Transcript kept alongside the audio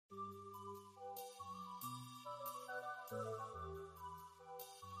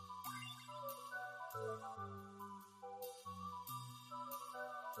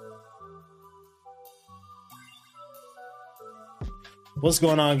What's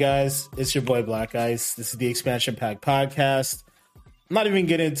going on, guys? It's your boy Black Ice. This is the Expansion Pack Podcast. I'm not even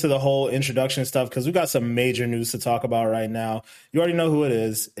getting into the whole introduction stuff because we got some major news to talk about right now. You already know who it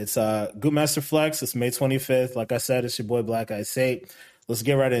is. It's Goopmaster Flex. It's May 25th. Like I said, it's your boy Black Ice 8. Let's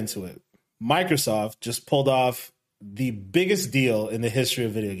get right into it. Microsoft just pulled off the biggest deal in the history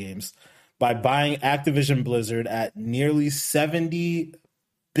of video games by buying Activision Blizzard at nearly $70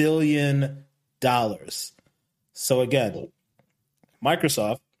 billion. So again,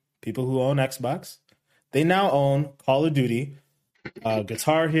 Microsoft, people who own Xbox, they now own Call of Duty,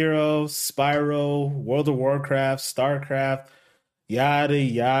 Guitar Hero, Spyro, World of Warcraft, StarCraft, yada,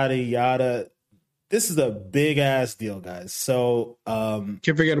 yada, yada. This is a big-ass deal, guys. So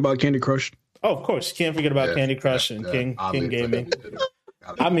can't forget about Candy Crush. Oh, of course. Can't forget about Candy Crush and King Gaming.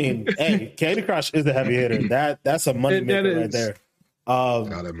 I mean, hey, Candy Crush is a heavy hitter. That's a money maker right there.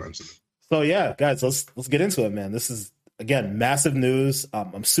 So yeah, guys, let's get into it, man. This is, again, massive news.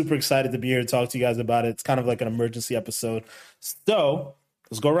 I'm super excited to be here and talk to you guys about it. It's kind of like an emergency episode. So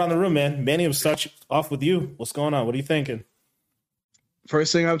let's go around the room, man. Manny, we'll start off with you. What's going on? What are you thinking?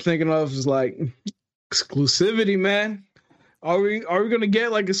 First thing I'm thinking of is like exclusivity, man. Are we gonna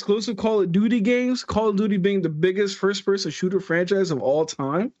get like exclusive Call of Duty games? Call of Duty being the biggest first-person shooter franchise of all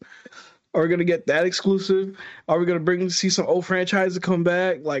time. Are we going to get that exclusive? Are we going to see some old franchises come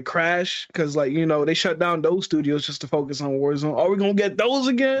back, like Crash? Because, like, you know, they shut down those studios just to focus on Warzone. Are we going to get those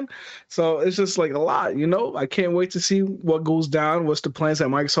again? So it's just, like, a lot, you know? I can't wait to see what goes down, what's the plans that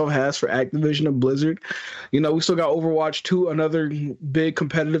Microsoft has for Activision and Blizzard. You know, we still got Overwatch 2, another big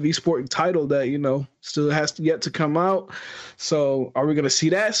competitive esport title that, you know, still has yet to come out. So are we going to see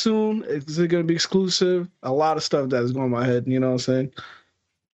that soon? Is it going to be exclusive? A lot of stuff that is going in my head, you know what I'm saying?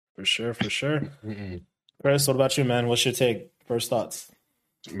 For sure. Chris, what about you, man? What's your take? First thoughts?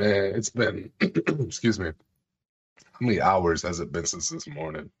 Man, it's been, excuse me, how many hours has it been since this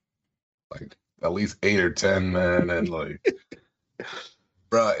morning? Like, at least 8 or 10, man, and like,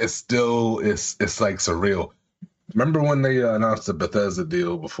 bruh, it's like surreal. Remember when they announced the Bethesda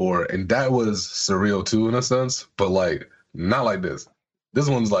deal before, and that was surreal too, in a sense, but like, not like this. This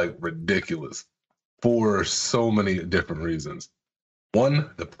one's like ridiculous for so many different reasons. One,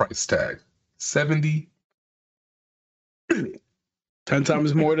 the price tag, 70. 10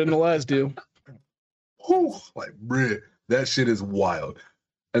 times more than the last deal. Whew, like, bruh, that shit is wild.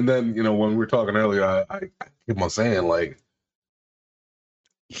 And then, you know, when we were talking earlier, I keep on saying, like,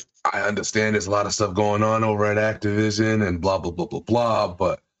 I understand there's a lot of stuff going on over at Activision and blah, blah, blah, blah, blah,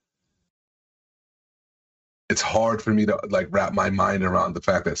 but it's hard for me to, like, wrap my mind around the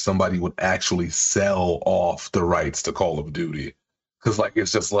fact that somebody would actually sell off the rights to Call of Duty. Because, like,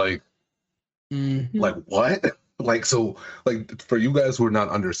 it's just like, like, what? Like, so, like, for you guys who are not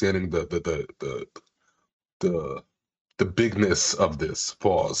understanding the bigness of this,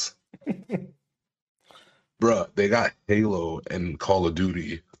 pause. Bruh, they got Halo and Call of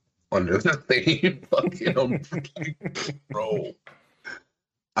Duty under the same fucking bro.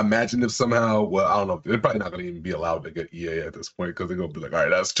 Imagine if somehow, well, I don't know, they're probably not going to even be allowed to get EA at this point because they're going to be like, all right,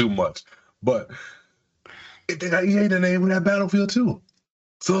 that's too much. But if they got EA, then they would have Battlefield too.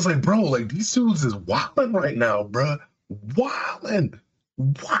 So it's like, bro, like, these dudes is wilding right now, bro. Wilding.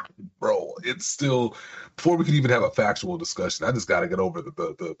 What, bro? It's still, before we can even have a factual discussion, I just got to get over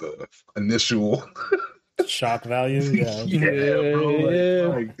the initial shock value. Yeah, bro. Like,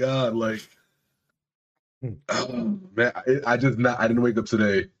 oh my God, like, oh, man, I didn't wake up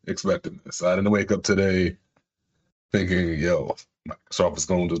today expecting this. I didn't wake up today thinking, yo, Microsoft is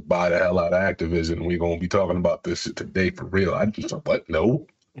going to just buy the hell out of Activision and we're going to be talking about this shit today for real. I just like, no.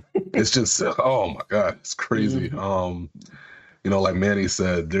 It's just, oh my God, it's crazy. You know, like Manny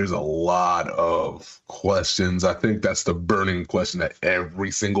said, there's a lot of questions. I think that's the burning question that every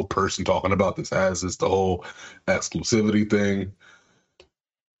single person talking about this has, is the whole exclusivity thing.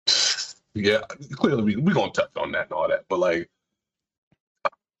 Yeah, clearly we're going to touch on that and all that, but like,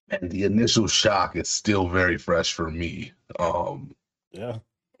 and the initial shock is still very fresh for me. Yeah.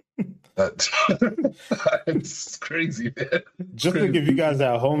 It's crazy, man. Just to give you guys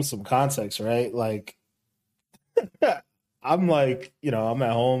at home some context, right? Like, I'm like, you know, I'm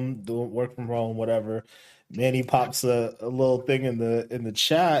at home doing work from home, whatever. Manny pops a little thing in the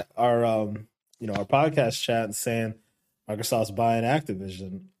chat, our you know, our podcast chat, and saying Microsoft's buying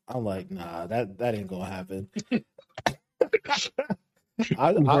Activision. I'm like, nah, that ain't gonna happen.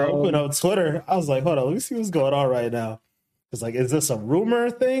 I opened up Twitter. I was like, hold on, let me see what's going on right now. It's like, is this a rumor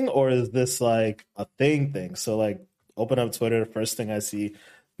thing or is this like a thing? So like, open up Twitter. First thing I see,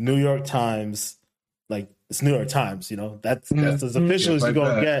 New York Times. Like, it's New York Times, you know. That's as official as you're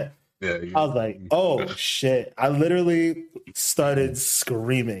gonna get Yeah, I was like, oh shit. I literally started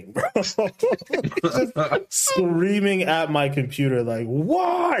screaming, bro. Just screaming at my computer, like,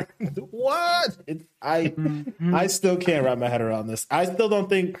 what? What? I still can't wrap my head around this. I still don't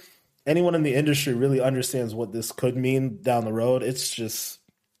think anyone in the industry really understands what this could mean down the road. It's just,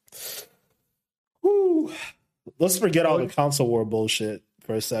 whew. Let's forget all the console war bullshit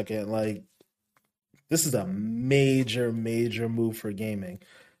for a second. Like, this is a major, major move for gaming.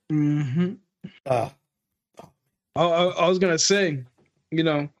 Mm-hmm. I was gonna say,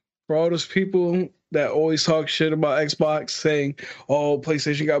 for all those people that always talk shit about Xbox, saying, "Oh,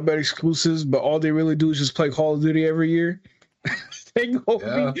 PlayStation got better exclusives," but all they really do is just play Call of Duty every year. They gonna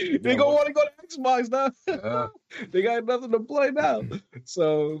want to go to Xbox now. Yeah. They got nothing to play now,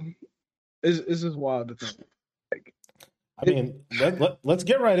 so it's just wild to think. I mean, let's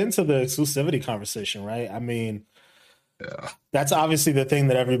get right into the exclusivity conversation, right? I mean, that's obviously the thing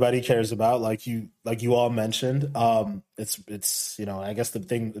that everybody cares about, like you all mentioned. It's I guess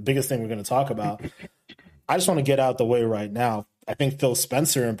the biggest thing we're going to talk about. I just want to get out the way right now. I think Phil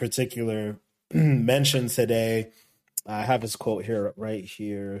Spencer in particular mentioned today. I have his quote here, right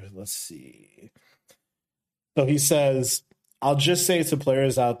here. Let's see. So he says, "I'll just say to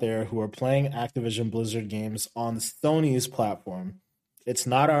players out there who are playing Activision Blizzard games on Sony's platform, it's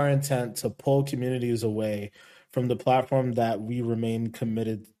not our intent to pull communities away from the platform that we remain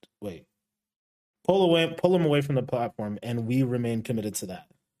committed. Pull them away from the platform, and we remain committed to that."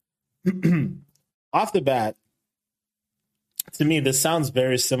 Off the bat, to me, this sounds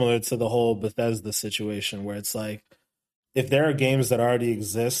very similar to the whole Bethesda situation, where it's like, if there are games that already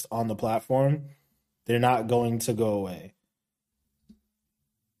exist on the platform, they're not going to go away.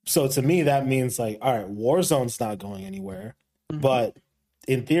 So to me, that means like, all right, Warzone's not going anywhere, but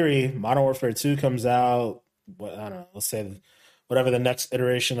in theory, Modern Warfare 2 comes out. I don't know, let's say whatever the next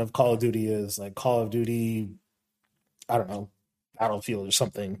iteration of Call of Duty is, like Call of Duty, I don't know, Battlefield or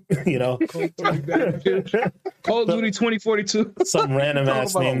something, Call of Duty 2042. Some random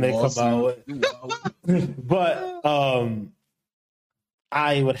ass name they come out with. But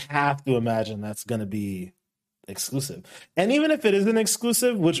I would have to imagine that's going to be exclusive. And even if it isn't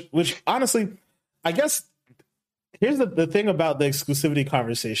exclusive, which honestly, I guess, here's the thing about the exclusivity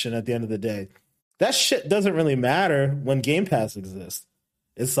conversation at the end of the day. That shit doesn't really matter when Game Pass exists.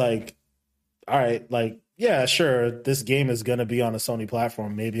 It's like, all right, like, yeah, sure, this game is going to be on a Sony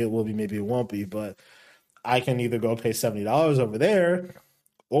platform. Maybe it will be, maybe it won't be, but I can either go pay $70 over there,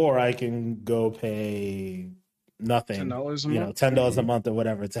 or I can go pay nothing, $10 a month or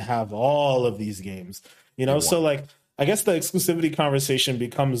whatever, to have all of these games. So like, I guess the exclusivity conversation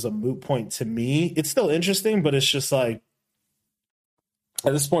becomes a moot point to me. It's still interesting, but it's just like,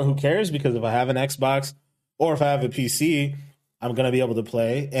 at this point, who cares? Because if I have an Xbox or if I have a PC, I'm going to be able to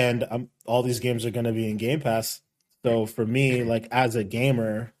play, and all these games are going to be in Game Pass. So for me, like, as a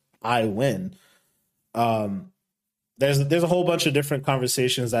gamer, I win. There's a whole bunch of different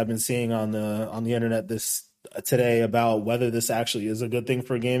conversations I've been seeing on the internet today about whether this actually is a good thing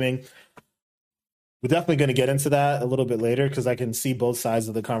for gaming. We're definitely going to get into that a little bit later, because I can see both sides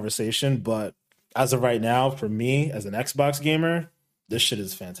of the conversation. But as of right now, for me as an Xbox gamer, this shit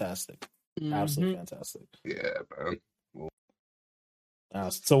is fantastic. Absolutely fantastic. Yeah, man.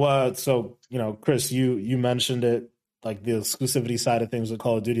 So Chris, you mentioned it, like the exclusivity side of things with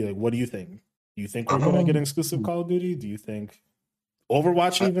Call of Duty. Like, what do you think? Do you think we're going to get an exclusive Call of Duty? Do you think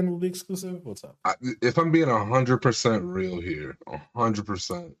Overwatch even will be exclusive? What's up? If I'm being 100% real here,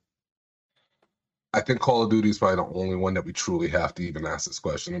 100%, I think Call of Duty is probably the only one that we truly have to even ask this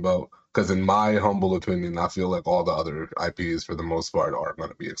question about. Because in my humble opinion, I feel like all the other IPs, for the most part, are going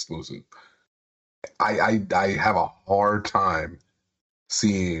to be exclusive. I have a hard time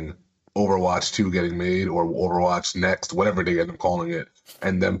seeing Overwatch 2 getting made, or Overwatch Next, whatever they end up calling it,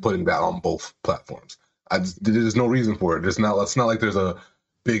 and then putting that on both platforms. There's no reason for it. It's not like there's a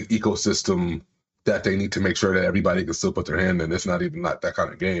big ecosystem that they need to make sure that everybody can still put their hand in. It's not even that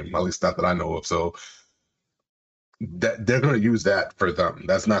kind of game, at least not that I know of. So that they're going to use that for them.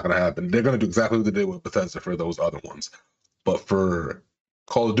 That's not going to happen. They're going to do exactly what they did with Bethesda for those other ones. But for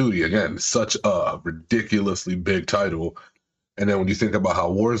Call of Duty, again, such a ridiculously big title. And then when you think about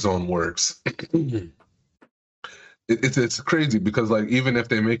how Warzone works, it's crazy, because like, even if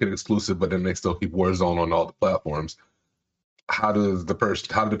they make it exclusive, but then they still keep Warzone on all the platforms, how do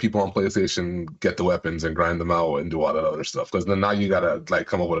the people on PlayStation get the weapons and grind them out and do all that other stuff? Because then now you gotta like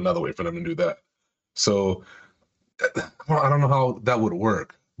come up with another way for them to do that. So I don't know how that would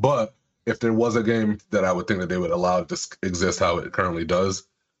work. But if there was a game that I would think that they would allow to exist how it currently does,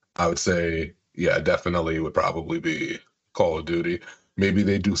 I would say, yeah, definitely would probably be Call of Duty. Maybe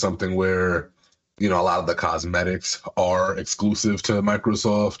they do something where, a lot of the cosmetics are exclusive to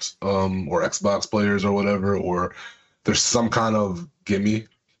Microsoft or Xbox players or whatever, or there's some kind of gimme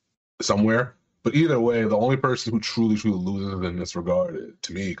somewhere. But either way, the only person who truly loses in this regard,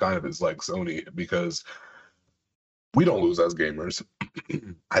 to me, kind of is like Sony, because we don't lose as gamers.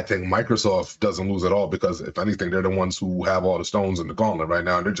 I think Microsoft doesn't lose at all, because if anything, they're the ones who have all the stones in the gauntlet right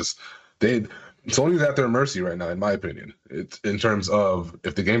now. And Sony's at their mercy right now, in my opinion. It's in terms of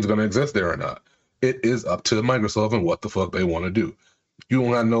if the game's going to exist there or not. It is up to Microsoft and what the fuck they want to do. You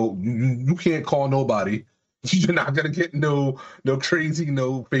don't have you can't call nobody. You're not gonna get no crazy,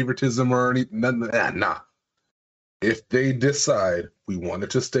 no favoritism or anything. None of that. Nah. If they decide we want it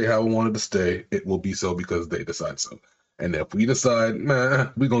to stay how we wanted to stay, it will be so because they decide so. And if we decide,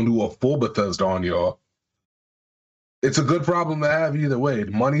 man, we're gonna do a full Bethesda on y'all, it's a good problem to have either way.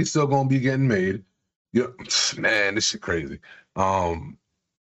 Money's still gonna be getting made. Man, this shit crazy.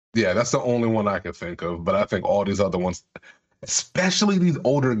 Yeah, that's the only one I can think of. But I think all these other ones, especially these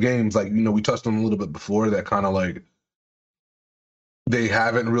older games, like, we touched on a little bit before, that kind of like, they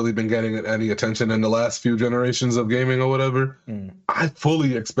haven't really been getting any attention in the last few generations of gaming or whatever. I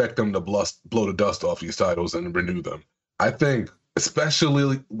fully expect them to blow the dust off these titles and renew them. I think,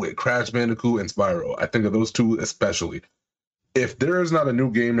 especially with Crash Bandicoot and Spyro, I think of those two especially. If there is not a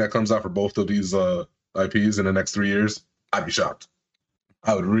new game that comes out for both of these IPs in the next 3 years, I'd be shocked.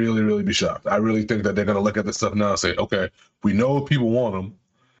 I would really, really be shocked. I really think that they're going to look at this stuff now and say, okay, we know people want them,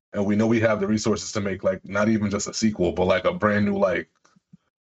 and we know we have the resources to make, like, not even just a sequel, but like a brand new, like,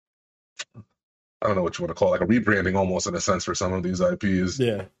 I don't know what you want to call it, like a rebranding almost, in a sense, for some of these IPs.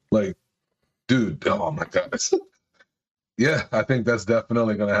 Yeah. Like, dude, oh my God. Yeah, I think that's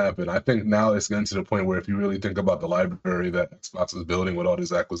definitely going to happen. I think now it's getting to the point where if you really think about the library that Xbox is building with all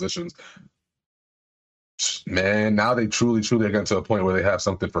these acquisitions, man, now they truly are getting to a point where they have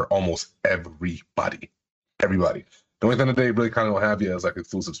something for almost everybody. Everybody. The only thing that they really kind of don't have yet is like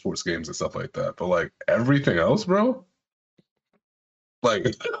exclusive sports games and stuff like that. But like everything else, bro,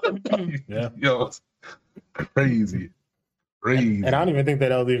 like, yeah, it's crazy. Crazy. And I don't even think that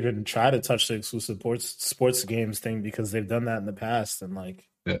they'll even try to touch the exclusive sports games thing, because they've done that in the past, and like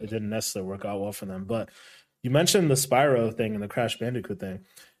it didn't necessarily work out well for them. But you mentioned the Spyro thing and the Crash Bandicoot thing,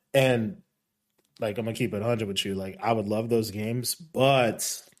 and like, I'm gonna keep it 100 with you. Like, I would love those games,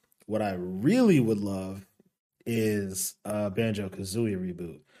 but what I really would love is Banjo-Kazooie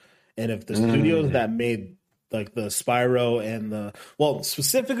reboot. And if the studios that made like the Spyro and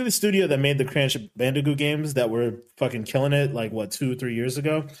specifically the studio that made the Crash Bandicoot games that were fucking killing it, like 2-3 years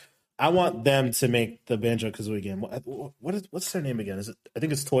ago, I want them to make the Banjo-Kazooie game. What's their name again? I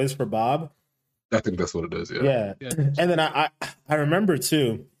think it's Toys for Bob. I think that's what it is. Yeah. And then I remember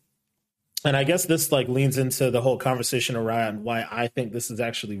too. And I guess this like leans into the whole conversation around why I think this is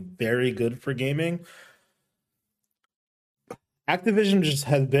actually very good for gaming. Activision just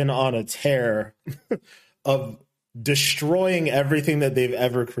has been on a tear of destroying everything that they've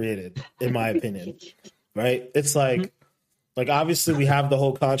ever created, in my opinion. Right? It's like obviously we have the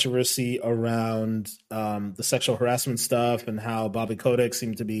whole controversy around the sexual harassment stuff and how Bobby Kotick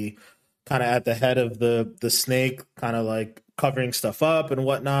seemed to be kind of at the head of the snake, kind of like covering stuff up and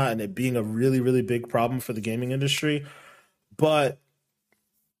whatnot, and it being a really, really big problem for the gaming industry. But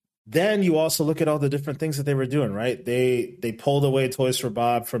then you also look at all the different things that they were doing, right? They pulled away Toys for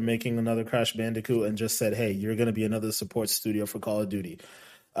Bob from making another Crash Bandicoot and just said, hey, you're going to be another support studio for Call of Duty.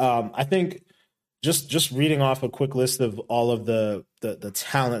 I think just reading off a quick list of all of the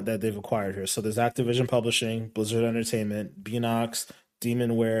talent that they've acquired here. So there's Activision Publishing, Blizzard Entertainment, Beanox,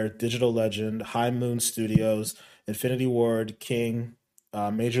 Demonware, Digital Legend, High Moon Studios, Infinity Ward, King,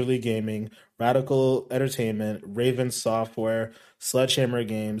 Major League Gaming, Radical Entertainment, Raven Software, Sledgehammer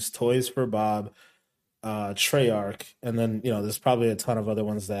Games, Toys for Bob, Treyarch, and then there's probably a ton of other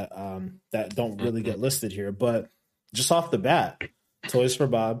ones that don't really get listed here. But just off the bat, Toys for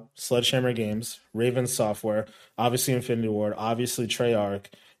Bob, Sledgehammer Games, Raven Software, obviously Infinity Ward, obviously Treyarch,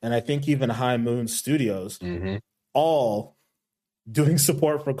 and I think even High Moon Studios, all doing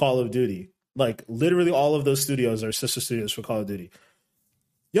support for Call of Duty. Like, literally all of those studios are sister studios for Call of Duty.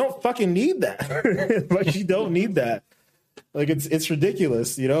 You don't fucking need that. Like, you don't need that. Like, it's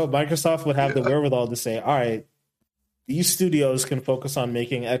ridiculous. Microsoft would have the wherewithal to say, all right, these studios can focus on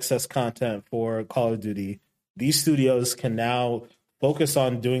making excess content for Call of Duty. These studios can now focus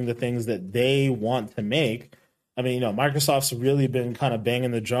on doing the things that they want to make. I mean, Microsoft's really been kind of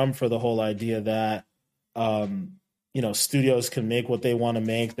banging the drum for the whole idea that, studios can make what they want to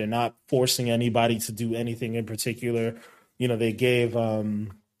make. They're not forcing anybody to do anything in particular. They gave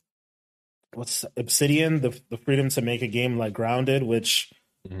what's Obsidian, the freedom to make a game like Grounded, which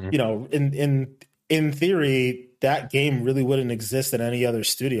Mhm. you know, in theory, that game really wouldn't exist in any other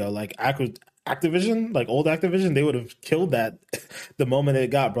studio. Like Activision, like old Activision, they would have killed that the moment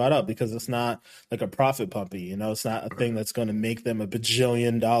it got brought up because it's not like a profit puppy. You know, it's not a thing that's going to make them $1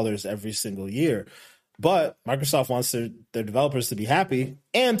 bajillion every single year. But Microsoft wants their developers to be happy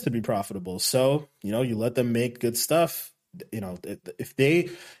and to be profitable. So, you know, you let them make good stuff. You know, if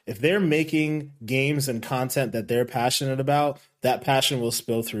they're making games and content that they're passionate about, that passion will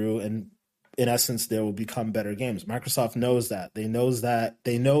spill through, and in essence, there will become better games. Microsoft knows that. They know that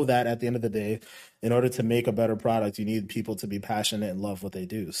at the end of the day, in order to make a better product, you need people to be passionate and love what they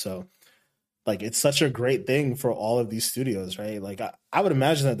do. So, like, it's such a great thing for all of these studios, right? Like, I would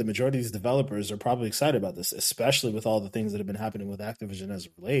imagine that the majority of these developers are probably excited about this, especially with all the things that have been happening with Activision as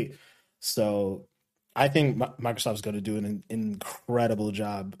of late. So, I think Microsoft's going to do an incredible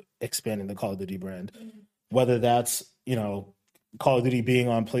job expanding the Call of Duty brand. Whether that's, you know, Call of Duty being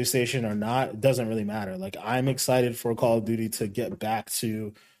on PlayStation or not, it doesn't really matter. Like, I'm excited for Call of Duty to get back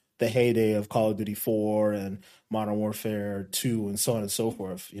to the heyday of Call of Duty 4 and Modern Warfare 2 and so on and so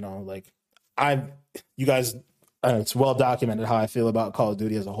forth. You know, like, you guys, it's well documented how I feel about Call of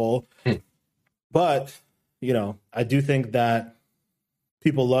Duty as a whole. But, you know, I do think that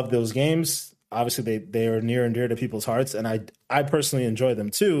people love those games. Obviously, they are near and dear to people's hearts, and I personally enjoy them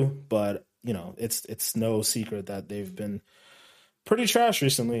too. But, you know, it's no secret that they've been pretty trash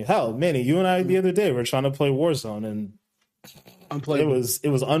recently. Hell, Manny, you and I the other day were trying to play Warzone, and it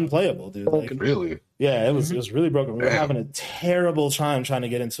was unplayable, dude. Like, Really? yeah, it was really broken. We were having a terrible time trying to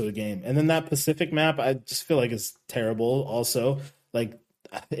get into a game, and then that Pacific map, I just feel like it's terrible. Also, like,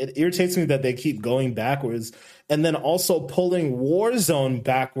 it irritates me that they keep going backwards, and then also pulling Warzone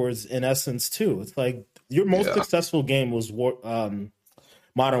backwards in essence too. It's like your most successful game was Modern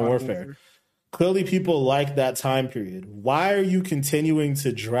Warfare. Clearly, people like that time period. Why are you continuing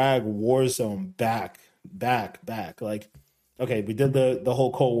to drag Warzone back? Like, okay, we did the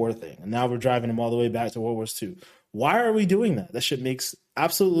whole Cold War thing, and now we're driving them all the way back to World War II. Why are we doing that? That shit makes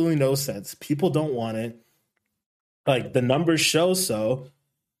absolutely no sense. People don't want it. Like, the numbers show so.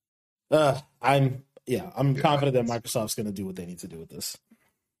 I'm confident that Microsoft's going to do what they need to do with this.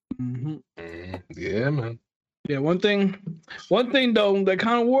 Yeah, man. Yeah, one thing though that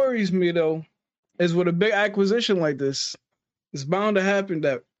kind of worries me though is with a big acquisition like this, it's bound to happen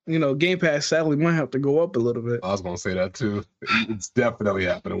that, you know, Game Pass sadly might have to go up a little bit. I was gonna say that too. It's definitely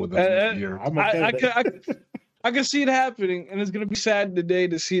happening with this year. I can see it happening, and it's gonna be sad today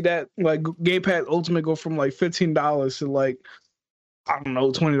to see that, like, Game Pass Ultimate go from like $15 to, like, I don't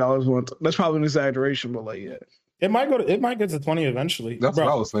know, $20 one. That's probably an exaggeration, but, like, yeah, it might get to 20 eventually. That's what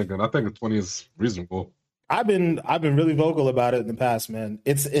I was thinking. I think 20 is reasonable. I've been really vocal about it in the past, man.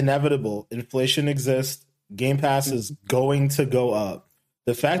 It's inevitable. Inflation exists. Game Pass is going to go up.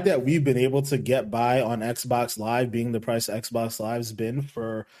 The fact that we've been able to get by on Xbox Live being the price Xbox Live's been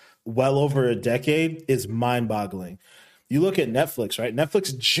for well over a decade is mind-boggling. You look at Netflix, right?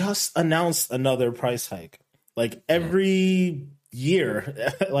 Netflix just announced another price hike. Like, every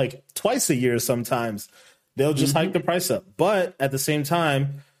year, like twice a year sometimes, they'll just hike the price up. But at the same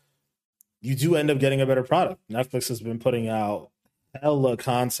time, you do end up getting a better product. Netflix has been putting out hella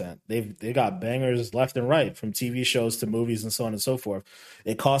content. They got bangers left and right, from TV shows to movies and so on and so forth.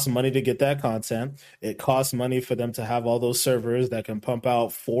 It costs money to get that content. It costs money for them to have all those servers that can pump out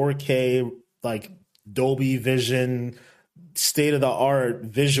 4K, like Dolby Vision, state-of-the-art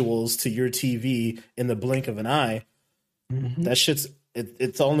visuals to your TV in the blink of an eye. That shit's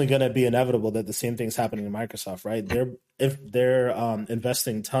it's only going to be inevitable that the same thing's happening in Microsoft, right? They're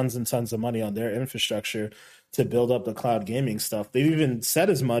investing tons and tons of money on their infrastructure to build up the cloud gaming stuff. They've even said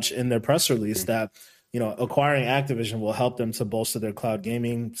as much in their press release that, you know, acquiring Activision will help them to bolster their cloud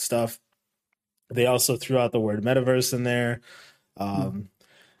gaming stuff. They also threw out the word metaverse in there. A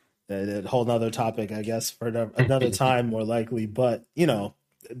whole nother topic, I guess, for another time, more likely. But, you know,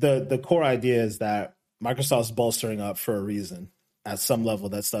 the core idea is that Microsoft's bolstering up for a reason. At some level,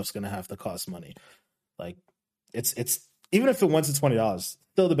 that stuff's going to have to cost money. Like, it's even if it went to $20,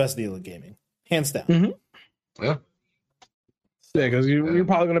 still the best deal in gaming, hands down. Yeah, because you're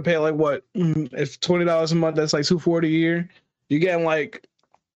probably going to pay, like, what, if $20 a month, that's like $240 a year. You're getting, like,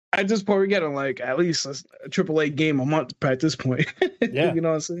 at this point, we're getting, like, at least a AAA game a month at this point. Yeah, you know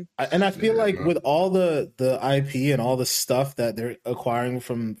what I'm saying? And I feel like with all the IP and all the stuff that they're acquiring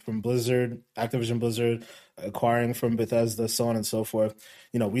from Blizzard, Activision Blizzard, acquiring from Bethesda, so on and so forth.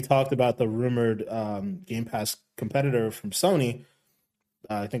 You know, we talked about the rumored Game Pass competitor from Sony.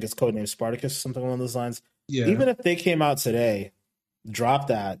 I think it's codenamed Spartacus, something along those lines. Yeah. Even if they came out today, drop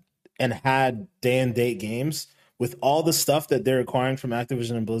that, and had day and date games with all the stuff that they're acquiring from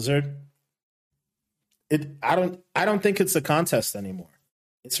Activision and Blizzard, I don't think it's a contest anymore.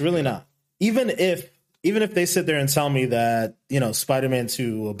 It's really not. Even if they sit there and tell me that, Spider-Man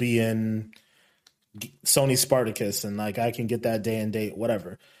 2 will be in Sony Spartacus and like I can get that day and date,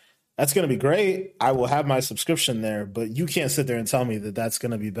 whatever. That's going to be great. I will have my subscription there, but you can't sit there and tell me that that's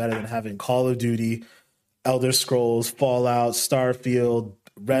going to be better than having Call of Duty, Elder Scrolls, Fallout, Starfield,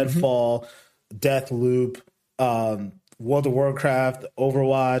 Redfall, Deathloop, World of Warcraft,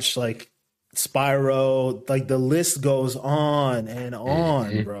 Overwatch, like Spyro, like the list goes on and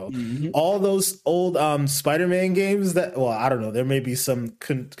on, bro. All those old Spider-Man games I don't know, there may be some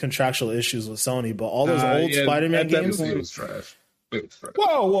contractual issues with Sony, but all those old Spider-Man games was trash.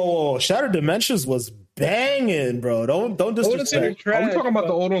 Whoa. Shattered Dimensions was banging, bro. Don't disrespect. Are we talking about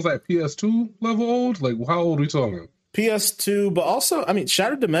the old ones like PS2 level old? Like how old are we talking? PS2, but also, I mean,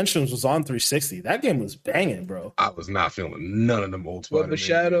 Shattered Dimensions was on 360. That game was banging, bro. I was not feeling none of them old Spider-Man the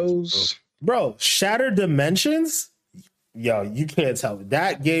Shadows games, bro. Shattered Dimensions, yo, you can't tell me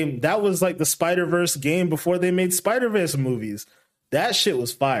that game. That was like the Spider-Verse game before they made Spider-Verse movies. That shit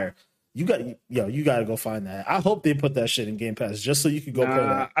was fire. You got to go find that. I hope they put that shit in Game Pass just so you could go play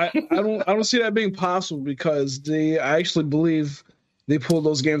that. I don't see that being possible because I actually believe they pulled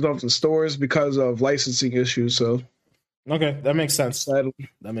those games off the stores because of licensing issues. So, okay, that makes sense. That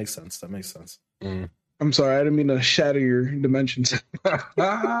makes sense. I'm sorry, I didn't mean to shatter your dimensions. But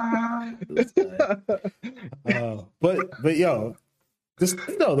yo,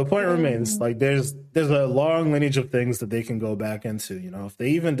 the point remains, like there's a long lineage of things that they can go back into. If they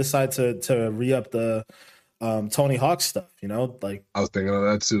even decide to re-up the Tony Hawk stuff, like I was thinking of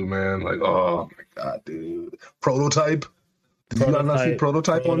that too, man. Like, oh my god, dude, Prototype. Did you not see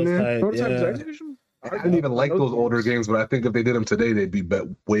Prototype on there? Prototype, I didn't even like those older games, but I think if they did them today, they'd be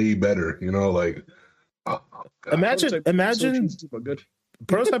way better. Like, imagine.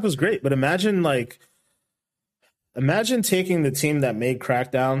 Prototype was great, but imagine taking the team that made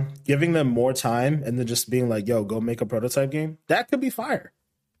Crackdown, giving them more time, and then just being like, "Yo, go make a prototype game." That could be fire.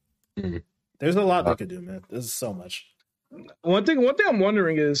 There's a lot they could do, man. There's so much. One thing I'm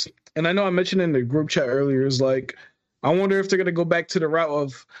wondering is, and I know I mentioned in the group chat earlier, is like, I wonder if they're gonna go back to the route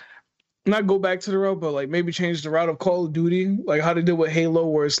of, not go back to the route, but like maybe change the route of Call of Duty, like how they did with Halo,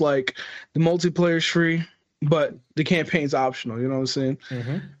 where it's like the multiplayer's free, but the campaign's optional. You know what I'm saying?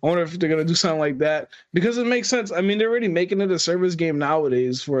 I wonder if they're gonna do something like that because it makes sense. I mean, they're already making it a service game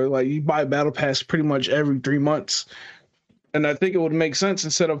nowadays, where like you buy Battle Pass pretty much every 3 months, and I think it would make sense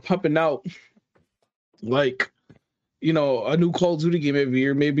instead of pumping out like a new Call of Duty game every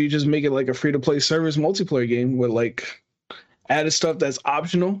year. Maybe you just make it like a free to play service multiplayer game with like added stuff that's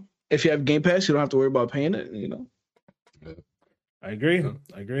optional. If you have Game Pass, you don't have to worry about paying it. I agree.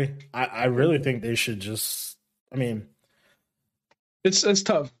 I really think they should just. I mean, it's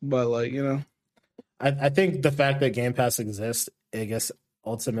tough, but I think the fact that Game Pass exists, I guess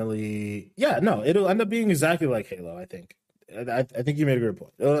ultimately, it'll end up being exactly like Halo. I think you made a great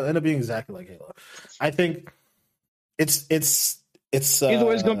point. It'll end up being exactly like Halo. I think it's either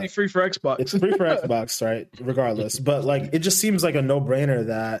way, it's gonna be free for Xbox. It's free for Xbox, right? Regardless, but it just seems like a no-brainer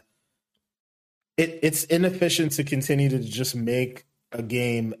that it's inefficient to continue to just make a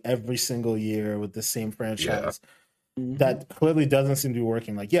game every single year with the same franchise. That clearly doesn't seem to be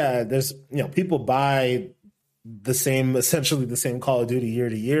working. There's people buy essentially the same Call of Duty year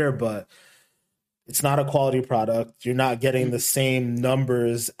to year, but it's not a quality product. You're not getting the same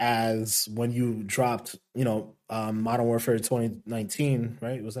numbers as when you dropped, Modern Warfare 2019,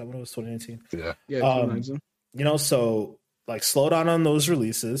 right? Was that when it was 2019? Yeah. 2019. So slow down on those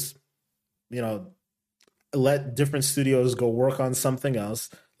releases. Let different studios go work on something else.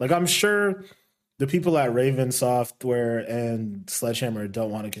 I'm sure the people at Raven Software and Sledgehammer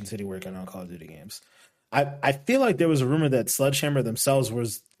don't want to continue working on Call of Duty games. I feel like there was a rumor that Sledgehammer themselves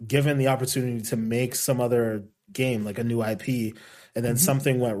was given the opportunity to make some other game, like a new IP, and then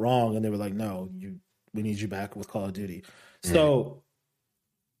something went wrong, and they were like, "No, we need you back with Call of Duty." So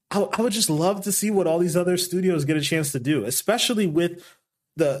I would just love to see what all these other studios get a chance to do, especially with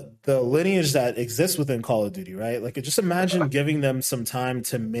the lineage that exists within Call of Duty, right? Just imagine giving them some time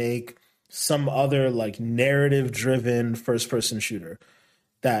to make some other narrative-driven first-person shooter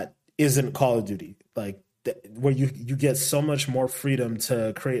that isn't Call of Duty, where you get so much more freedom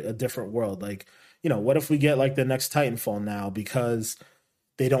to create a different world. What if we get the next Titanfall now, because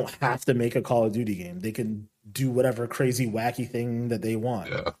they don't have to make a Call of Duty game. They can do whatever crazy, wacky thing that they want.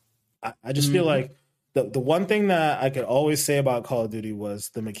 Yeah. I just feel like the one thing that I could always say about Call of Duty was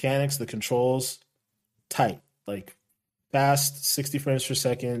the mechanics, the controls, tight, fast, 60 frames per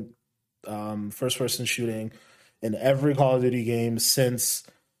second, first-person shooting in every Call of Duty game since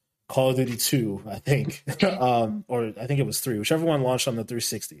Call of Duty 2, I think, or I think it was 3, whichever one launched on the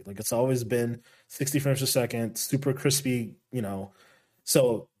 360. Like, it's always been 60 frames per second, super crispy, you know.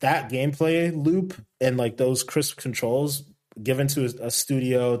 So that gameplay loop and like those crisp controls given to a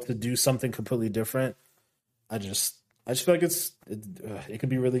studio to do something completely different, I just feel like it could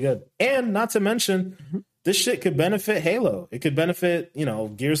be really good. And not to mention, this shit could benefit Halo. It could benefit, you know,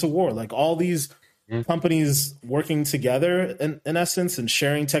 Gears of War. Like all these companies working together in essence and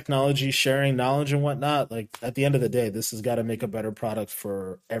sharing technology, sharing knowledge and whatnot. Like at the end of the day, this has got to make a better product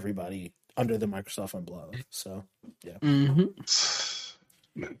for everybody under the Microsoft umbrella. So yeah.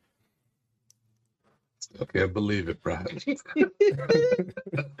 Man. I can't believe it, bro.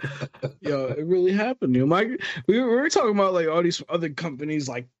 Yo, it really happened. You know, we were talking about like all these other companies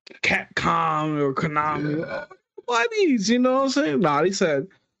like Capcom or Konami. Yeah. Why these? You know what I'm saying? Nah, he said,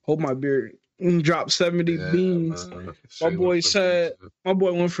 hold my beer. Drop 70 beans. Man. My boy said, my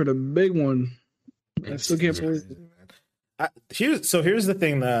boy went for the big one. I still can't believe it. Here's the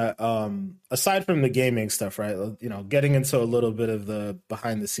thing that aside from the gaming stuff, right? You know, getting into a little bit of the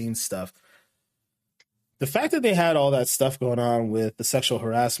behind the scenes stuff. The fact that they had all that stuff going on with the sexual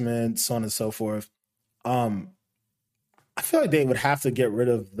harassment, so on and so forth, I feel like they would have to get rid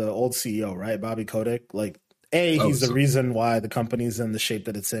of the old CEO, right? Bobby Kotick. Like, he's the reason why the company's in the shape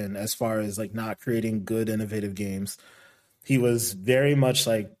that it's in, as far as like not creating good, innovative games. He was very much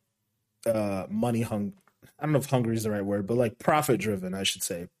like money hungry. I don't know if hungry is the right word, but like profit driven, I should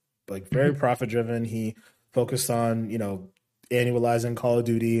say. Like very profit driven. He focused on, you know, annualizing Call of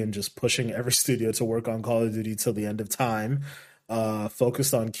Duty and just pushing every studio to work on Call of Duty till the end of time.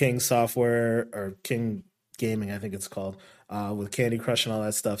 Focused on King Software or King Gaming, I think it's called, with Candy Crush and all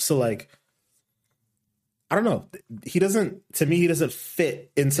that stuff. So like, I don't know. He doesn't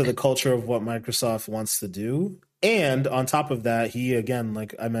fit into the culture of what Microsoft wants to do. And on top of that, he, again,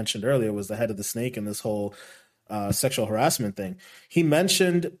 like I mentioned earlier, was the head of the snake in this whole sexual harassment thing. He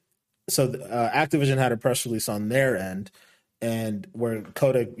mentioned, Activision had a press release on their end, and where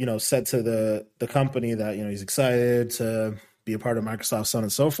Kotick, you know, said to the company that, you know, he's excited to be a part of Microsoft, so on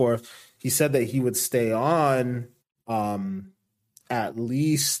and so forth. He said that he would stay on at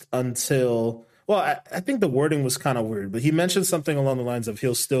least until, well, I think the wording was kind of weird, but he mentioned something along the lines of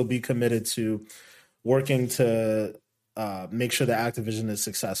he'll still be committed to working to make sure that Activision is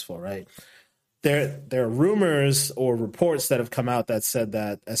successful, right? There are rumors or reports that have come out that said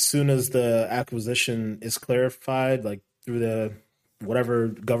that as soon as the acquisition is clarified, like through the whatever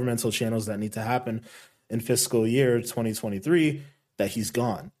governmental channels that need to happen in fiscal year 2023, that he's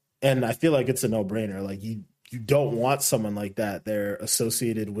gone. And I feel like it's a no-brainer. Like you don't want someone like that there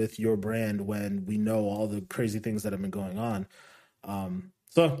associated with your brand when we know all the crazy things that have been going on.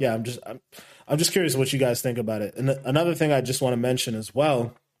 So yeah, I'm just curious what you guys think about it. And another thing I just want to mention as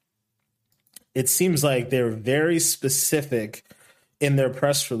well, it seems like they're very specific in their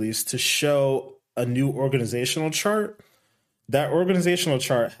press release to show a new organizational chart. That organizational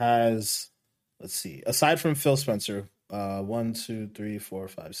chart has, let's see, aside from Phil Spencer, 1, 2, 3, 4,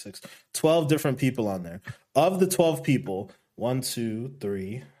 5, 6, 12 different people on there. Of the 12 people, 1, 2,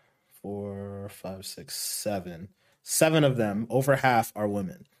 3, 4, 5, 6, 7. 7 of them, over half, are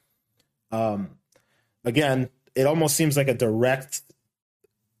women. Again, it almost seems like a direct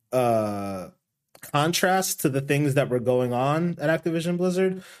contrast to the things that were going on at Activision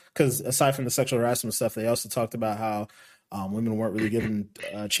Blizzard. Because aside from the sexual harassment stuff, they also talked about how women weren't really given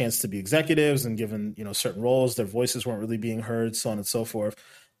a chance to be executives and given, you know, certain roles. Their voices weren't really being heard, so on and so forth.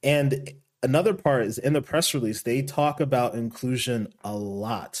 And another part is in the press release, they talk about inclusion a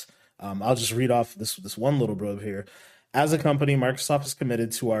lot. I'll just read off this one little blurb here. As a company, Microsoft is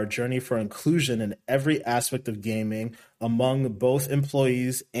committed to our journey for inclusion in every aspect of gaming among both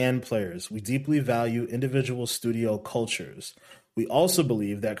employees and players. We deeply value individual studio cultures. We also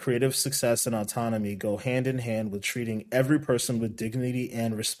believe that creative success and autonomy go hand in hand with treating every person with dignity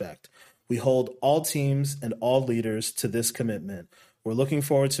and respect. We hold all teams and all leaders to this commitment. We're looking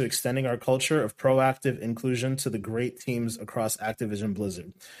forward to extending our culture of proactive inclusion to the great teams across Activision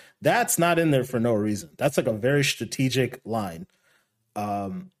Blizzard. That's not in there for no reason. That's like a very strategic line.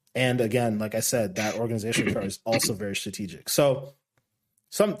 And again, like I said, that organization chart is also very strategic. So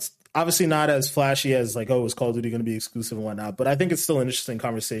some obviously not as flashy as like, oh, is Call of Duty going to be exclusive and whatnot, but I think it's still an interesting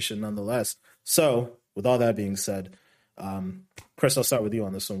conversation nonetheless. So with all that being said, Chris, I'll start with you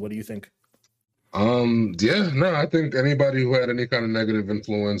on this one. What do you think? I think anybody who had any kind of negative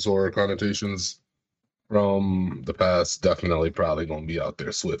influence or connotations from the past definitely probably gonna be out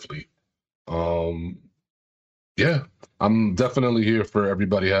there swiftly. Yeah, I'm definitely here for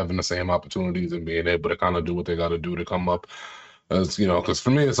everybody having the same opportunities and being able to kind of do what they got to do to come up. As you know, because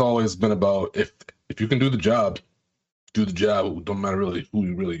for me, it's always been about if you can do the job, do the job. Don't matter really who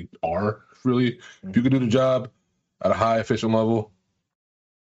you really are. Really, if you can do the job at a high official level,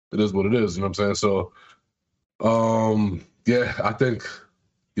 it is what it is. You know what I'm saying? So, yeah, I think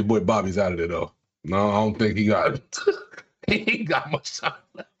your boy Bobby's out of there though. No, I don't think he got he got much time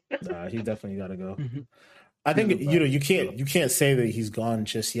left. Nah, he definitely got to go. I think you can't say that he's gone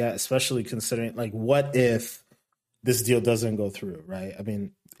just yet, especially considering like what if this deal doesn't go through, right? I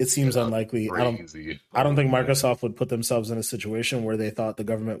mean, it seems unlikely. Crazy. I don't think Microsoft would put themselves in a situation where they thought the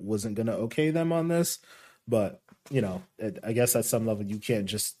government wasn't going to okay them on this. But I guess at some level you can't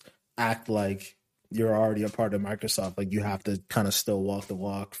just act like you're already a part of Microsoft. Like you have to kind of still walk the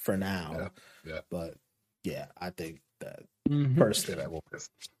walk for now. Yeah. But yeah, I think that First thing I will miss.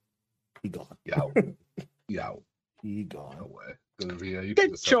 he gone. Yeah. Yeah. He gone. No way. Yeah, you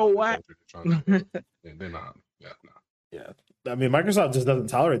Get your ass. They're not. Yeah. I mean, Microsoft just doesn't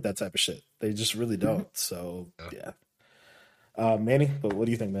tolerate that type of shit. They just really don't. So yeah. Manny, but what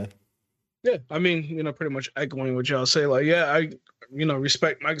do you think, man? Yeah, I mean, pretty much echoing what y'all say. Like, yeah, I,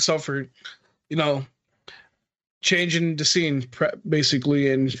 respect Microsoft for, changing the scene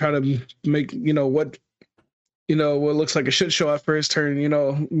basically and try to make, what looks like a shit show at first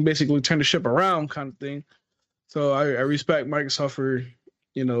basically turn the ship around kind of thing. So I respect Microsoft for,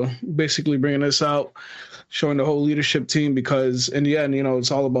 basically bringing this out, showing the whole leadership team because in the end,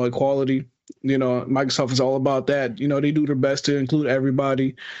 it's all about equality. Microsoft is all about that. They do their best to include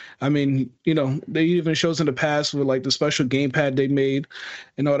everybody. I mean, they even shows in the past with like the special gamepad they made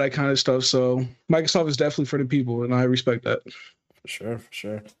and all that kind of stuff. So Microsoft is definitely for the people, and I respect that. For sure.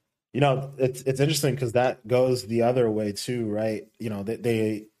 It's interesting because that goes the other way too, right?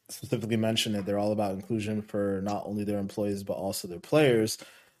 They specifically mentioned that they're all about inclusion for not only their employees but also their players.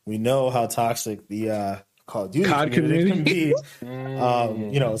 We know how toxic the Call of Duty community can be.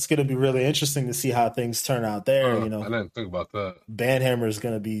 It's going to be really interesting to see how things turn out there. I didn't think about that. Banhammer is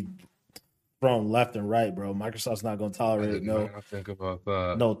going to be thrown left and right, bro. Microsoft's not going to tolerate think about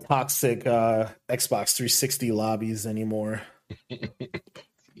that. No toxic Xbox 360 lobbies anymore.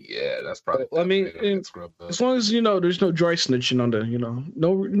 Yeah, that's probably. I mean, as long as there's no dry snitching on the,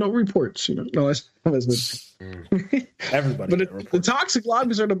 no reports. No, that's everybody. But the toxic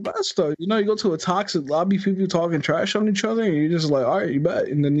lobbies are the best, though. You go to a toxic lobby, people talking trash on each other, and you're just like, all right, you bet,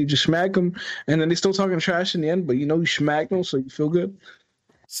 and then you just smack them, and then they still talking trash in the end, but you smack them, so you feel good.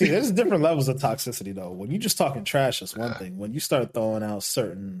 See, there's different levels of toxicity, though. When you just talking trash, is one thing. When you start throwing out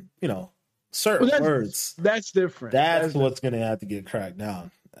certain words, that's different. That's what's going to have to get cracked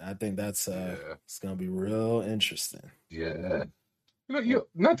down. I think that's it's gonna be real interesting. Yeah,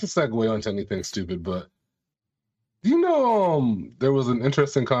 not to segue onto anything stupid, but there was an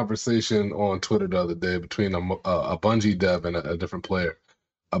interesting conversation on Twitter the other day between a Bungie dev and a different player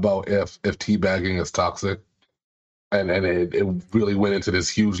about if teabagging is toxic, and it really went into this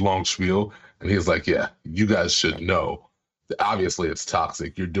huge long spiel, and he's like, yeah, you guys should know. Obviously, it's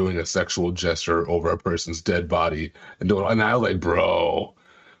toxic. You're doing a sexual gesture over a person's dead body, and I was like, bro.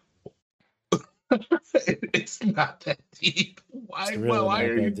 It's not that deep. Why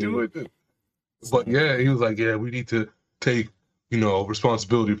are you doing this? But yeah, he was like, yeah, we need to take,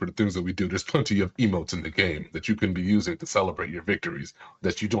 responsibility for the things that we do. There's plenty of emotes in the game that you can be using to celebrate your victories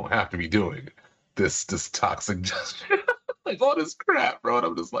that you don't have to be doing this toxic gesture. Like all this crap, bro. And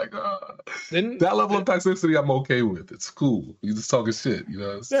I'm just like, that level of toxicity I'm okay with. It's cool. You just talking shit,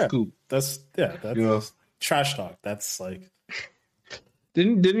 it's cool. That's trash talk. That's like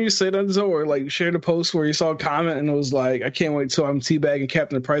Didn't you say that, Zoe, or like shared a post where you saw a comment and it was like, I can't wait till I'm teabagging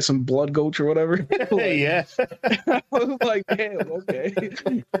Captain Price and Blood Goat or whatever? Yeah. I was like, damn, okay.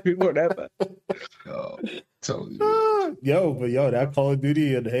 People are that bad. Oh, totally. That Call of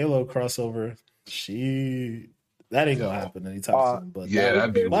Duty and Halo crossover, that ain't gonna happen anytime soon. But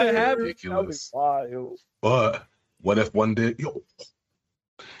that'd be ridiculous. That'd be wild. But what if one day,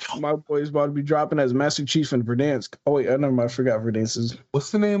 my boy's about to be dropping as Master Chief in Verdansk. Oh wait, I forgot Verdansk.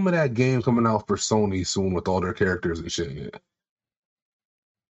 What's the name of that game coming out for Sony soon with all their characters and shit in it?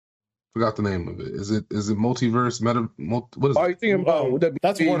 Forgot the name of it. Is it Multiverse? What is it? You thinking about?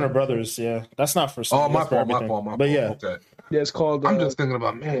 That's Warner Brothers. Yeah, that's not for Sony. Oh, my fault. But yeah, okay. Yeah, it's called. I'm just thinking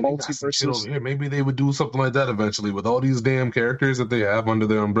about Multiverse shit over here. Maybe they would do something like that eventually with all these damn characters that they have under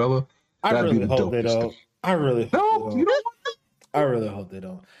their umbrella. I really hope they don't. I really hope they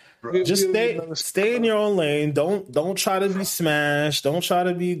don't. Just stay in your own lane. Don't try to be Smash. Don't try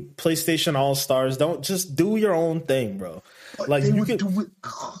to be PlayStation All Stars. Don't just do your own thing, bro. Like you could do it.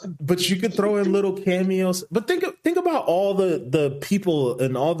 But you could throw in little cameos. But think about all the people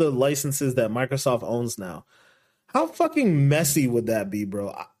and all the licenses that Microsoft owns now. How fucking messy would that be,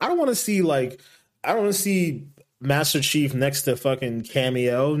 bro? I don't want to see Master Chief next to fucking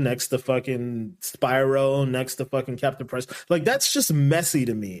Cameo, next to fucking Spyro, next to fucking Captain Price. Like, that's just messy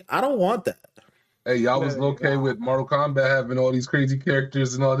to me. I don't want that. Hey, y'all was okay with Mortal Kombat having all these crazy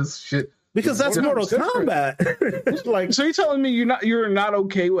characters and all this shit? Because that's Mortal Kombat. Like, so you're telling me you're not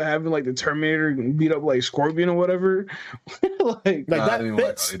okay with having like the Terminator beat up like Scorpion or whatever? like that I didn't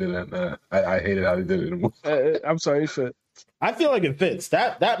fits. like how he did that. I hated how he did it. I'm sorry, it fit. I feel like it fits.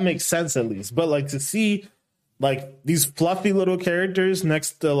 That makes sense at least. But like to see like these fluffy little characters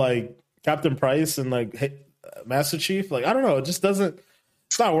next to like Captain Price and like Master Chief, like I don't know, it just doesn't.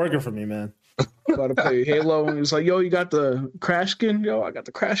 It's not working for me, man. About to play Halo and it's like, yo, you got the crash skin? Yo, I got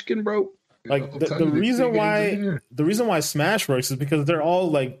the crash skin, bro. Like the reason why Smash works is because they're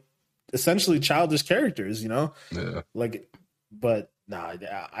all like essentially childish characters, you know? Yeah. Like, but nah,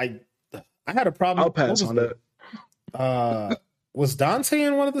 I had a problem. I'll pass on that. Was Dante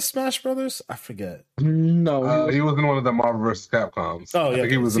in one of the Smash Brothers? I forget. No, he was in one of the Marvel vs. Capcoms. Oh yeah, I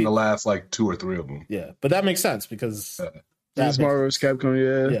think he was in the last like 2 or 3 of them. Yeah, but that makes sense because that's Marvel vs.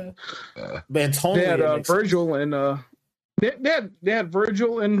 Capcom. Yeah. But totally they had Virgil and they had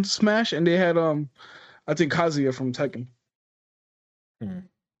Virgil in Smash, and they had I think Kazuya from Tekken. Yeah,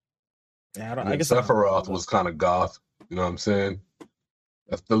 I guess Sephiroth was kind of goth. You know what I'm saying?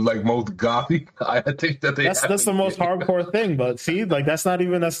 That's the like most gothy. I think that that's the most hardcore thing. But see, like that's not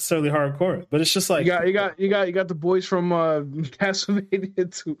even necessarily hardcore. But it's just like you got the boys from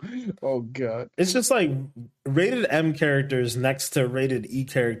Castlevania too. Oh god, it's just like rated M characters next to rated E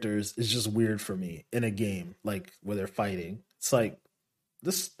characters is just weird for me in a game like where they're fighting. It's like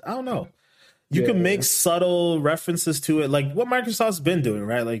this. I don't know. You can make subtle references to it, like what Microsoft's been doing,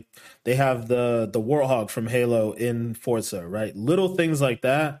 right? Like they have the Warthog from Halo in Forza, right? Little things like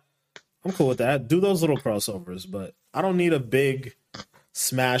that. I'm cool with that. Do those little crossovers, but I don't need a big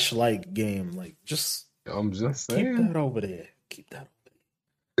Smash-like game. Like I'm just saying. Keep that over there.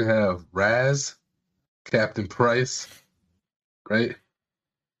 You have Raz, Captain Price, right?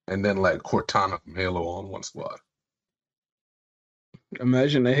 And then like Cortana from Halo on one squad.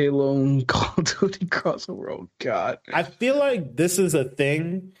 Imagine a Halo and Call of Duty crossover. Oh god. I feel like this is a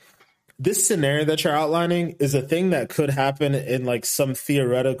thing. This scenario that you're outlining is a thing that could happen in like some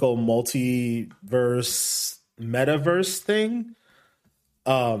theoretical multiverse, metaverse thing.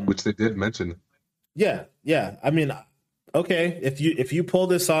 Which they did mention. Yeah. I mean, okay, if you pull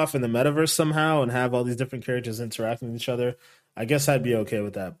this off in the metaverse somehow and have all these different characters interacting with each other, I guess I'd be okay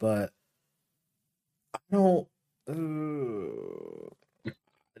with that. But I don't.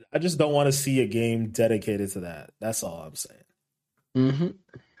 I just don't want to see a game dedicated to that. That's all I'm saying. Mm-hmm.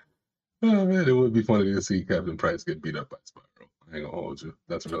 Oh man, it would be funny to see Captain Price get beat up by Spyro. I ain't gonna hold you.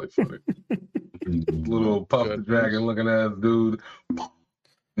 That's really funny. Little Puff the Dragon looking ass dude. And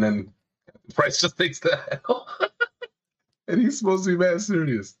then Captain Price just takes the hell. And he's supposed to be mad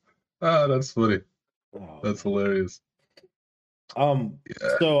serious. Ah, that's funny. That's hilarious.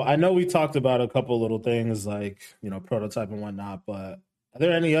 So I know we talked about a couple little things like, you know, prototype and whatnot, but are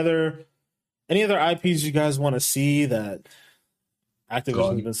there any other IPs you guys want to see that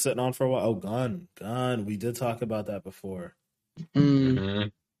Activision's been sitting on for a while? Oh, Gun. We did talk about that before. Mm-hmm.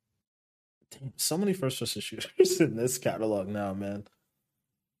 Damn, so many first-person shooters in this catalog now, man.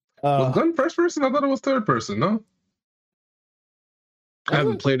 Was Gun first person? I thought it was third person, no? I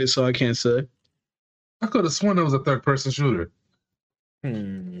haven't played it, so I can't say. I could have sworn it was a third person shooter.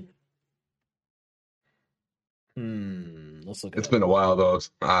 Let's look. It's been a while though.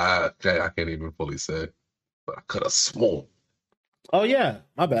 I can't even fully say, but I could have sworn. Oh yeah,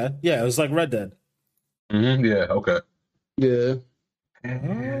 my bad. Yeah, it was like Red Dead. Mm-hmm. Yeah. Okay. Yeah.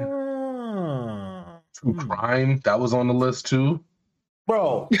 True Crime, that was on the list too,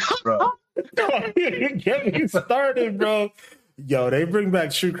 bro. Get me started, bro. Yo, they bring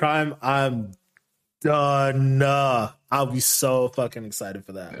back True Crime. I'm done. I'll be so fucking excited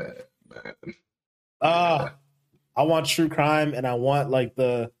for that. Man. I want True Crime, and I want like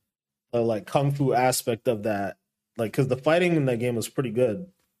the like kung fu aspect of that, like because the fighting in that game was pretty good.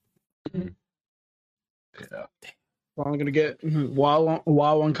 Yeah. Well, I'm gonna get WoW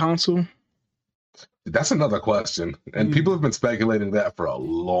on console. That's another question, and people have been speculating that for a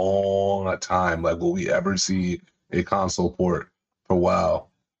long time. Like, will we ever see a console port for WoW?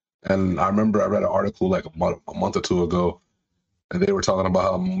 And I remember I read an article like a month or two ago, and they were talking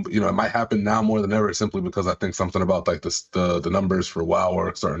about how, you know, it might happen now more than ever simply because I think something about like the numbers for WoW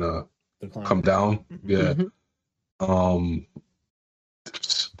are starting to come down. Yeah.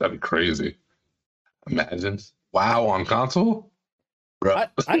 That'd be crazy. Imagine WoW on console, bro.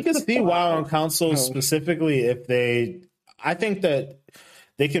 I can see WoW on console specifically if they. I think that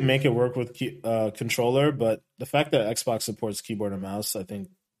they can make it work with controller, but the fact that Xbox supports keyboard and mouse, I think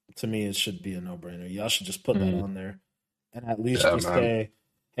to me it should be a no-brainer. Y'all should just put that on there, and at least just say,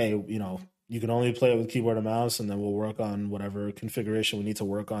 "Hey, you can only play it with keyboard and mouse, and then we'll work on whatever configuration we need to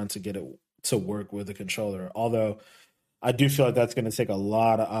work on to get it to work with the controller." Although I do feel like that's going to take a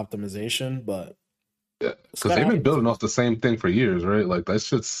lot of optimization, but yeah, because they've been building off the same thing for years, right? Like that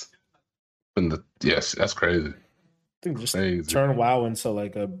shit's been that's crazy. I think just turn WoW into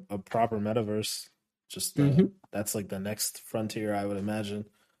like a proper metaverse. Just that's like the next frontier, I would imagine.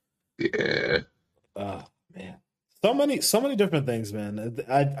 Yeah. Oh man, so many different things, man.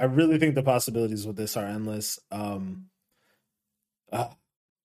 I really think the possibilities with this are endless. My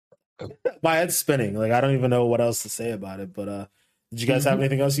head's spinning. Like I don't even know what else to say about it. But did you guys have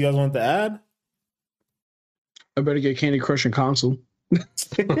anything else you guys want to add? I better get Candy Crush and console.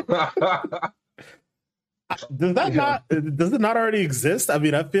 Does it not already exist? I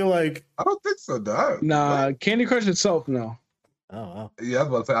mean, I feel like I don't think so, dog. Nah, Candy Crush itself, no. Oh wow. Yeah, I was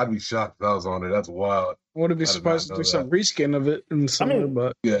about to say I'd be shocked if I was on it. That's wild. I wouldn't be surprised if there's some reskin of it in summer,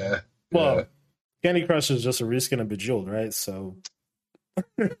 but yeah. Well, Candy Crush is just a reskin of Bejeweled, right? So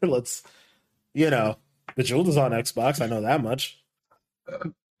let's Bejeweled is on Xbox. I know that much.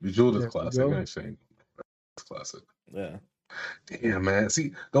 Bejeweled is classic. Anything. It's classic. Yeah. Damn, man.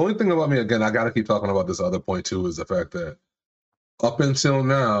 See, the only thing about me, again, I got to keep talking about this other point too, is the fact that up until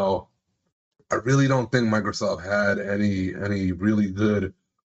now, I really don't think Microsoft had any really good.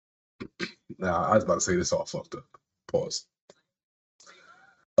 Now, I was about to say this all fucked up. Pause.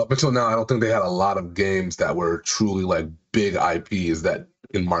 Up until now, I don't think they had a lot of games that were truly like big IPs that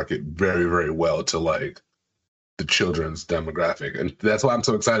can market very, very well to like the children's demographic, and that's why I'm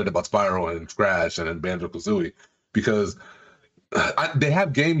so excited about Spyro and Crash and Banjo-Kazooie, because they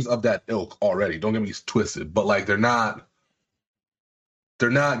have games of that ilk already. Don't get me twisted, but like they're not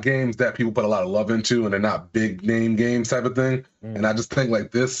games that people put a lot of love into, and they're not big name games type of thing. And I just think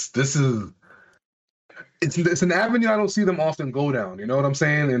like this is it's an avenue I don't see them often go down. You know what I'm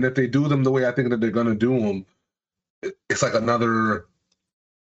saying? And if they do them the way I think that they're gonna do them, it's like another.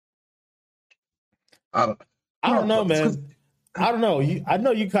 I don't know, man. I don't know. I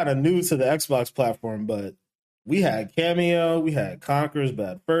know you kind of new to the Xbox platform, but we had Cameo, we had Conker's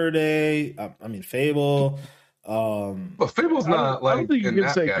Bad Fur Day. I mean Fable. But Fable's not like. I don't think you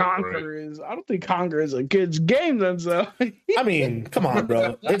can say Conker is. I don't think Conker is a kid's game. Then so. I mean, come on,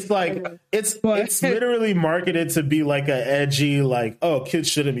 bro. It's like it's literally marketed to be like a edgy, like, oh, kids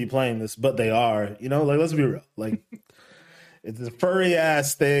shouldn't be playing this, but they are. You know, like let's be real. Like it's a furry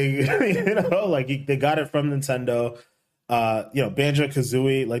ass thing. You know, like they got it from Nintendo.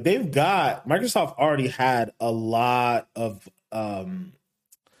 Banjo-Kazooie. Like Microsoft already had a lot of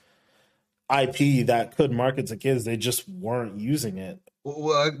IP that could market to kids. They just weren't using it.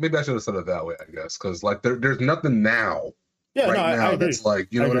 Well, maybe I should have said it that way, I guess, because like there's nothing now. Yeah, now that's like,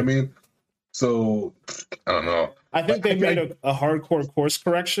 you know what I mean? So I don't know. I think they made a hardcore course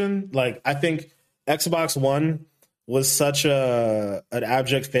correction. Like I think Xbox One was such an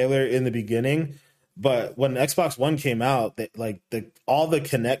abject failure in the beginning, but when Xbox One came out, all the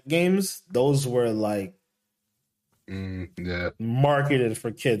Kinect games, those were like marketed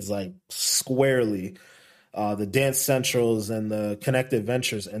for kids, like squarely. The Dance Centrals and the Kinect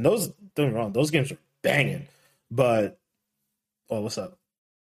Adventures, and those, don't get me wrong, those games are banging. But what's up?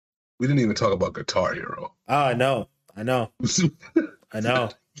 We didn't even talk about Guitar Hero. Oh, I know. I know.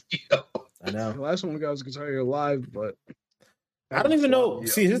 The last one we got was Guitar Hero Live, but I don't even know.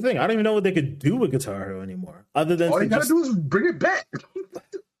 See, here's the thing. I don't even know what they could do with Guitar Hero anymore. Other than all you gotta do is bring it back.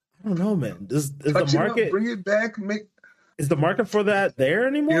 I don't know, man. Is the market bring it back? Is the market for that there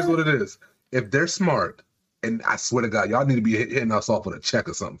anymore? Here's what it is. If they're smart, and I swear to God, y'all need to be hitting us off with a check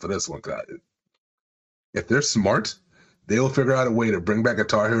or something for this one, guys. If they're smart, they'll figure out a way to bring back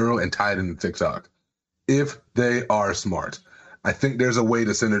Guitar Hero and tie it into TikTok. If they are smart, I think there's a way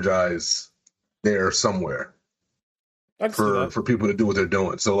to synergize there somewhere for people to do what they're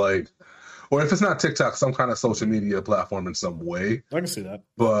doing. So like, or if it's not TikTok, some kind of social media platform in some way. I can see that.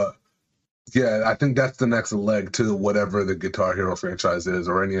 But yeah, I think that's the next leg to whatever the Guitar Hero franchise is,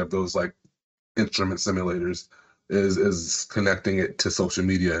 or any of those like instrument simulators, is connecting it to social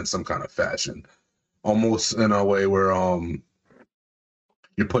media in some kind of fashion, almost in a way where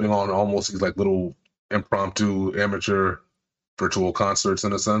you're putting on almost these like little impromptu amateur virtual concerts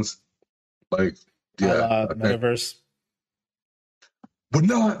in a sense. Like, yeah, metaverse. But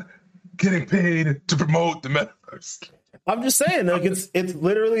not getting paid to promote the metaverse. I'm just saying, like it's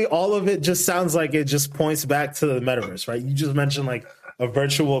literally all of it just sounds like it just points back to the metaverse, right? You just mentioned like a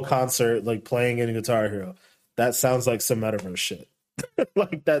virtual concert, like playing in Guitar Hero. That sounds like some metaverse shit.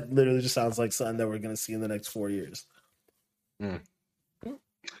 Like that literally just sounds like something that we're gonna see in the next 4 years.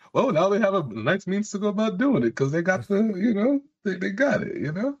 Well, now they have a nice means to go about doing it because they got the, they got it,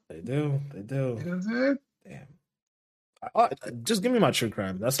 They do. You know what I'm saying? Damn. Just give me my true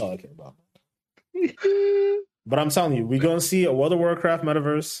crime. That's all I care about. But I'm telling you, we're gonna see a World of Warcraft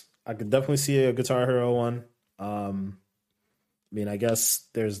metaverse. I could definitely see a Guitar Hero one. I mean, I guess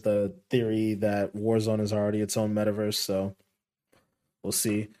there's the theory that Warzone is already its own metaverse, so we'll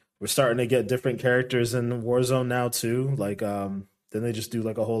see. We're starting to get different characters in Warzone now too. Like, then they just do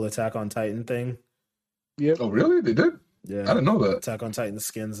like a whole Attack on Titan thing. Yep. Oh, really? They did? Yeah, I didn't know that. Attack on Titan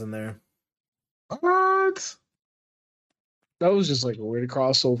skins in there. What? That was just like a weird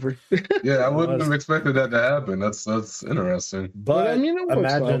crossover. Yeah, I wouldn't have expected that to happen. That's interesting. But I mean, it works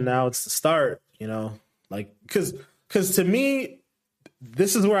imagine well. now it's the start, like because to me,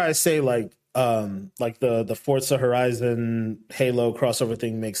 this is where I say like the Forza Horizon Halo crossover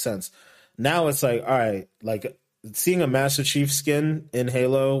thing makes sense. Now it's like, all right, like seeing a Master Chief skin in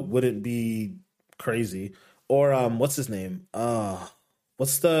Halo wouldn't be crazy. Or what's his name?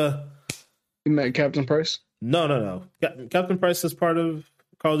 What's the You met Captain Price? No. Captain Price is part of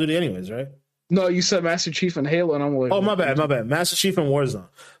Call of Duty anyways, right? No, you said Master Chief and Halo, and I'm like, Oh, my bad. Master Chief and Warzone.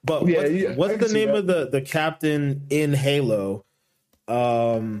 But what's the name of the captain in Halo?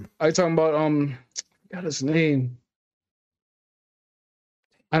 Are you talking about got his name?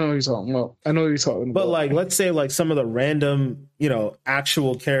 I know what you're talking about. But like, let's say like some of the random,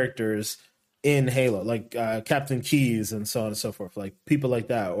 actual characters in Halo, like Captain Keyes and so on and so forth, like people like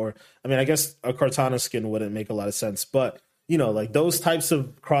that. Or, I mean, I guess a Cortana skin wouldn't make a lot of sense, but like those types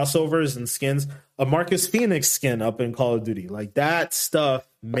of crossovers and skins, a Marcus Phoenix skin up in Call of Duty, like that stuff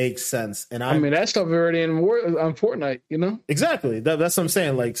makes sense. And I mean, that stuff already on Fortnite, Exactly. That's what I'm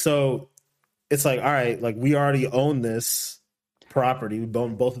saying. Like, so it's like, all right, like we already own this property. We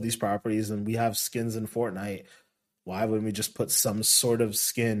own both of these properties and we have skins in Fortnite. Why wouldn't we just put some sort of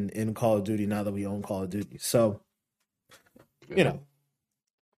skin in Call of Duty now that we own Call of Duty? So,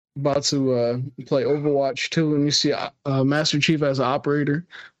 About to play Overwatch 2, and you see Master Chief as an operator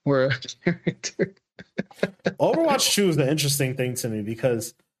or a character. Overwatch 2 is the interesting thing to me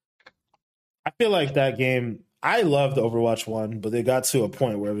because I feel like that game, I loved Overwatch 1, but they got to a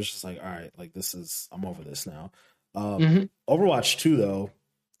point where it was just like, all right, like I'm over this now. Overwatch 2, though,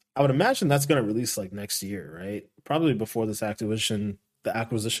 I would imagine that's going to release like next year, right? Probably before the acquisition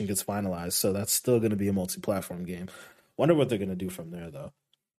gets finalized. So that's still going to be a multi-platform game. Wonder what they're going to do from there, though.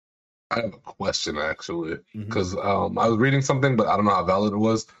 I have a question actually, because I was reading something, but I don't know how valid it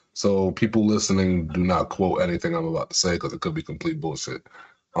was. So people listening, do not quote anything I'm about to say because it could be complete bullshit.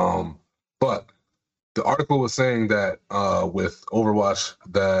 But the article was saying that with Overwatch,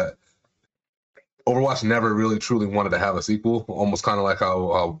 that Overwatch never really truly wanted to have a sequel, almost kind of like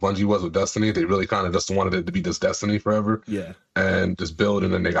how Bungie was with Destiny. They really kind of just wanted it to be just Destiny forever, and just build,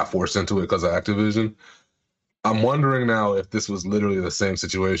 and then they got forced into it because of Activision. I'm wondering now if this was literally the same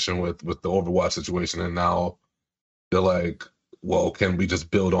situation with the Overwatch situation, and now they're like, well, can we just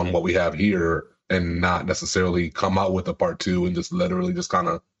build on what we have here and not necessarily come out with a part 2 and just literally just kind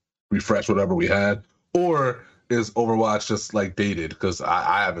of refresh whatever we had? Or is Overwatch just like dated? Because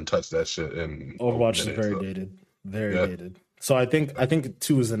I haven't touched that shit in Overwatch is very dated. Very dated. So I think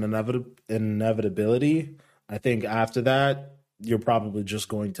 2 is an inevitability. I think after that, you're probably just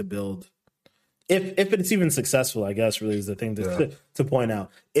going to build. If it's even successful, I guess really is the thing to point out.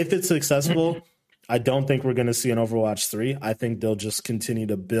 If it's successful, I don't think we're going to see an Overwatch 3. I think they'll just continue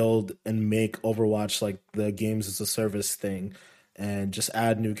to build and make Overwatch like the games as a service thing, and just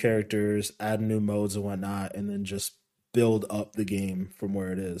add new characters, add new modes and whatnot, and then just build up the game from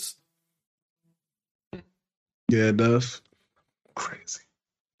where it is. Yeah, it does. Crazy.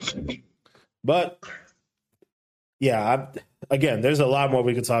 But yeah, again, there's a lot more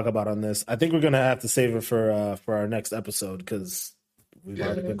we could talk about on this. I think we're gonna have to save it for our next episode because we've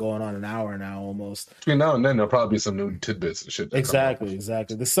already been going on an hour now almost. Between now and then, there'll probably be some new tidbits and shit. Exactly. This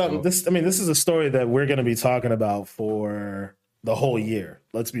is a story that we're gonna be talking about for the whole year.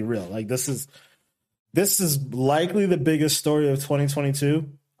 Let's be real. Like this is likely the biggest story of 2022.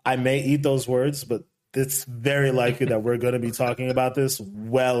 I may eat those words, but it's very likely that we're going to be talking about this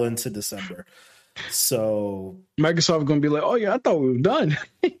well into December. So Microsoft going to be like, "Oh yeah, I thought we were done."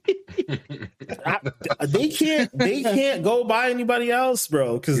 They can't go by anybody else,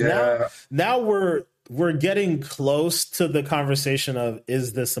 bro. Because now we're we're getting close to the conversation of,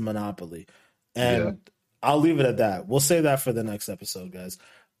 is this a monopoly? And I'll leave it at that. We'll save that for the next episode, guys.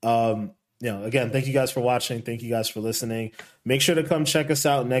 Again, thank you guys for watching. Thank you guys for listening. Make sure to come check us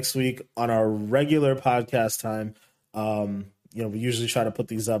out next week on our regular podcast time. We usually try to put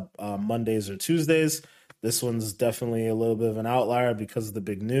these up Mondays or Tuesdays. This one's definitely a little bit of an outlier because of the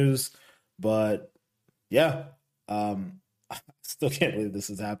big news. But yeah, I still can't believe this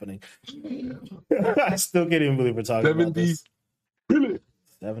is happening. I still can't even believe we're talking about this.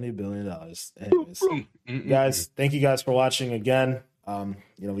 $70 billion. Anyways, guys, thank you guys for watching again.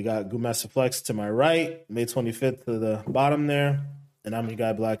 We got Goodmaster Flex to my right, May 25th to the bottom there. And I'm your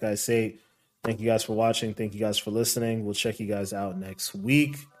guy, Black Ice 8. Thank you guys for watching. Thank you guys for listening. We'll check you guys out next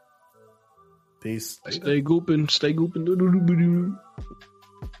week. Peace. Stay gooping. Stay gooping.